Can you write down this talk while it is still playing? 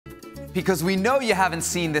Because we know you haven't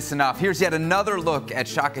seen this enough. Here's yet another look at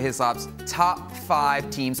Shaka Hislop's top 5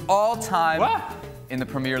 teams all time in the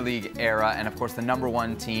Premier League era. And of course, the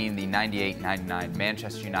 #1 team, the 98-99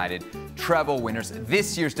 Manchester United treble winners.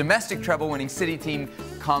 This year's domestic treble winning City team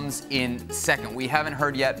comes in second. We haven't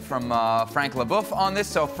heard yet from Frank Leboeuf on this.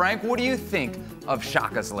 So Frank, what do you think of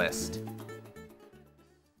Shaka's list?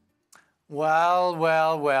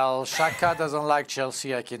 Well, Shaka doesn't like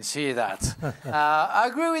Chelsea, I can see that. I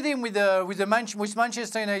agree with him with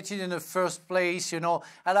Manchester United in the first place, you know,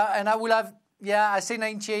 and I will have, I say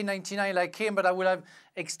 98, 99 like him, but I will have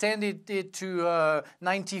extended it to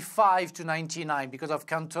 95 to 99 because of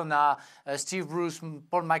Cantona, Steve Bruce,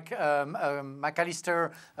 Paul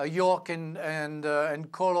McAllister, York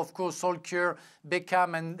and Cole, of course, Solskjaer,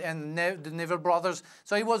 Beckham and the Neville brothers.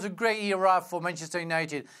 So it was a great era for Manchester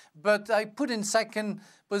United. But I put in second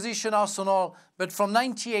position Arsenal, but from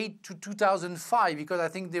 98 to 2005 because I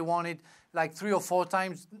think they won it like 3 or 4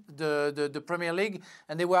 times the Premier League,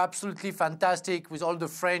 and they were absolutely fantastic with all the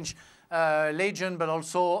French legend, but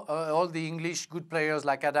also all the English good players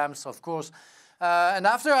like Adams, of course. And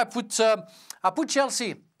after I put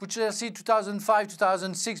Chelsea 2005,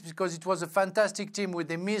 2006 because it was a fantastic team where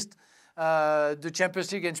they missed the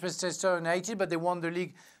Champions League against Manchester United, but they won the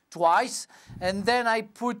league twice. And then I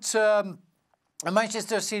put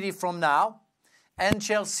Manchester City from now and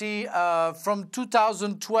Chelsea from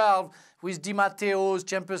 2012 with Di Matteo's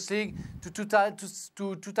Champions League to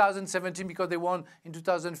 2017 because they won in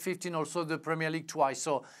 2015 also the Premier League twice.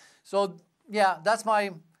 So yeah, that's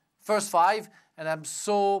my first 5, and I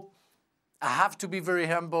have to be very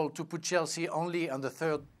humble to put Chelsea only on the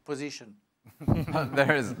 3rd position.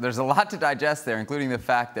 There's a lot to digest there, including the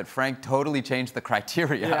fact that Frank totally changed the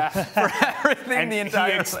criteria for everything. And the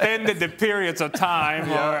entire he extended the periods of time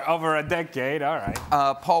over a decade. All right.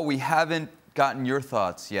 Paul, we haven't gotten your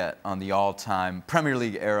thoughts yet on the all-time Premier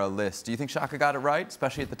League era list. Do you think Shaka got it right,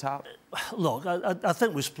 especially at the top? Look, I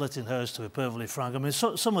think we're splitting hairs, to be perfectly frank. I mean,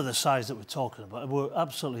 some of the sides that we're talking about were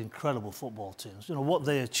absolutely incredible football teams. You know, what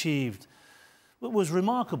they achieved was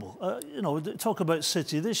remarkable. You know, talk about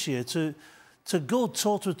City this year, to go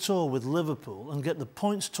toe-to-toe with Liverpool and get the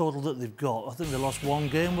points total that they've got. I think they lost 1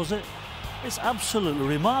 game, was it? It's absolutely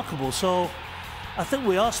remarkable. So I think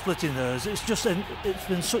we are splitting hairs. It's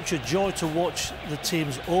been such a joy to watch the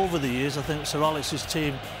teams over the years. I think Sir Alex's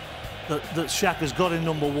team that Shaka's got in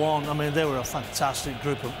 #1. I mean, they were a fantastic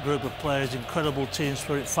group of players, incredible team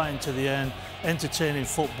spirit, fighting to the end, entertaining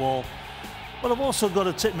football. But I've also got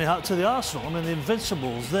to tip my hat to the Arsenal. I mean, the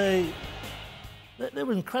Invincibles, they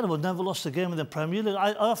were incredible. Never lost a game in the Premier League.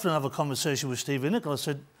 I often have a conversation with Stevie Nicol. I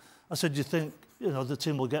said, do you think, you know, the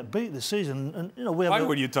team will get beat this season? And you know, why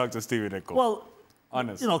would you talk to Stevie Nicol? Well,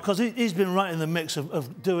 honestly, you know, because he's been right in the mix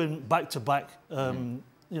of doing back-to-back, you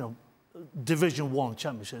know, Division 1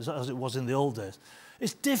 championships as it was in the old days.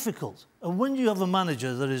 It's difficult, and when you have a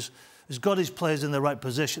manager that has got his players in the right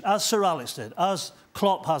position, as Sir Alex did, as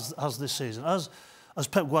Klopp has this season, as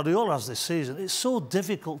Pep Guardiola has this season, it's so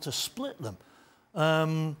difficult to split them.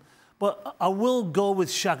 But I will go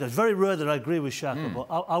with Shaka. It's very rare that I agree with Shaka, but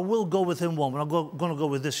I will go with him one. But I'm going to go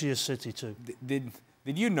with this year's City too. Did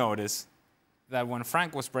you notice that when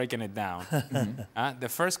Frank was breaking it down, the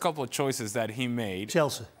first couple of choices that he made...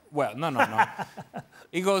 Chelsea. Well, no.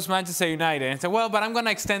 He goes Manchester United and said, well, but I'm going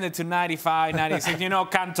to extend it to 95, 96, you know,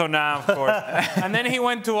 Cantona, of course. And then he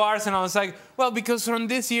went to Arsenal and was like, well, because from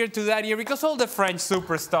this year to that year, because all the French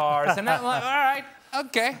superstars. And I'm like, all right,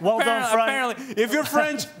 okay. Well done, Frank. Apparently, if you're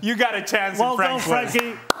French, you got a chance well in Frank's done,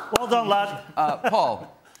 Frankie. Well done, lad.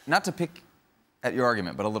 Paul, not to pick at your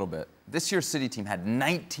argument, but a little bit. This year's City team had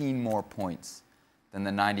 19 more points than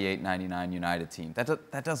the 98-99 United team.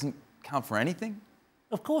 That doesn't count for anything?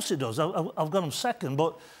 Of course it does. I've got them second.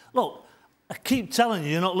 But, look, I keep telling you,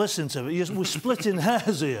 you're not listening to me. We're splitting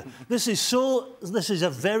hairs here. This is a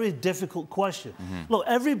very difficult question. Look,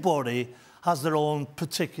 everybody has their own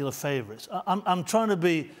particular favourites. I'm trying to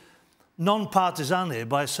be non-partisan here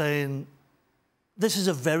by saying this is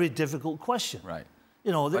a very difficult question. Right.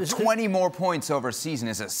 You know, but 20 more points over a season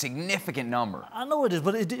is a significant number. I know it is,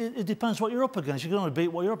 but it depends what you're up against. You can only beat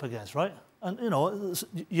what you're up against, right? And, you know,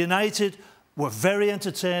 United were very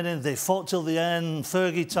entertaining. They fought till the end,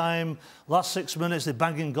 Fergie time, last 6 minutes, they're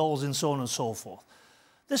banging goals and so on and so forth.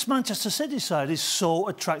 This Manchester City side is so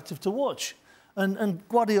attractive to watch. And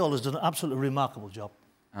Guardiola's done an absolutely remarkable job.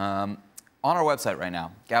 On our website right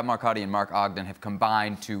now, Gab Marcotti and Mark Ogden have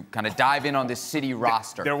combined to kind of dive in on this City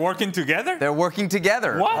roster. They're working together? They're working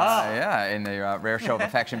together. What? Yeah, in a rare show of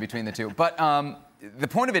affection between the two. But the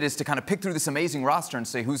point of it is to kind of pick through this amazing roster and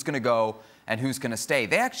say who's going to go and who's going to stay.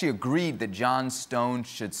 They actually agreed that John Stones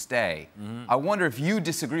should stay. I wonder if you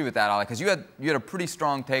disagree with that, Ale, because you had a pretty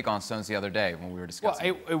strong take on Stones the other day when we were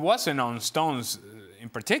discussing. Well, it wasn't on Stones in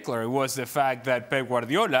particular. It was the fact that Pep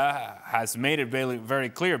Guardiola has made it very, very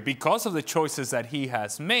clear, because of the choices that he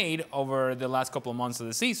has made over the last couple of months of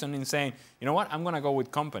the season, in saying, you know what, I'm going to go with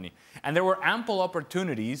company. And there were ample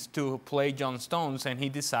opportunities to play John Stones, and he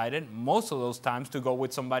decided most of those times to go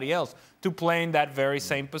with somebody else to play in that very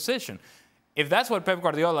same position. If that's what Pep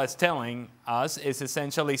Guardiola is telling us, is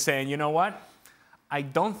essentially saying, you know what, I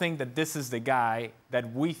don't think that this is the guy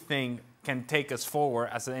that we think can take us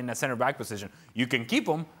forward in a center-back position. You can keep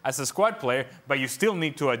him as a squad player, but you still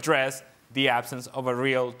need to address the absence of a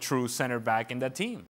real, true center-back in that team.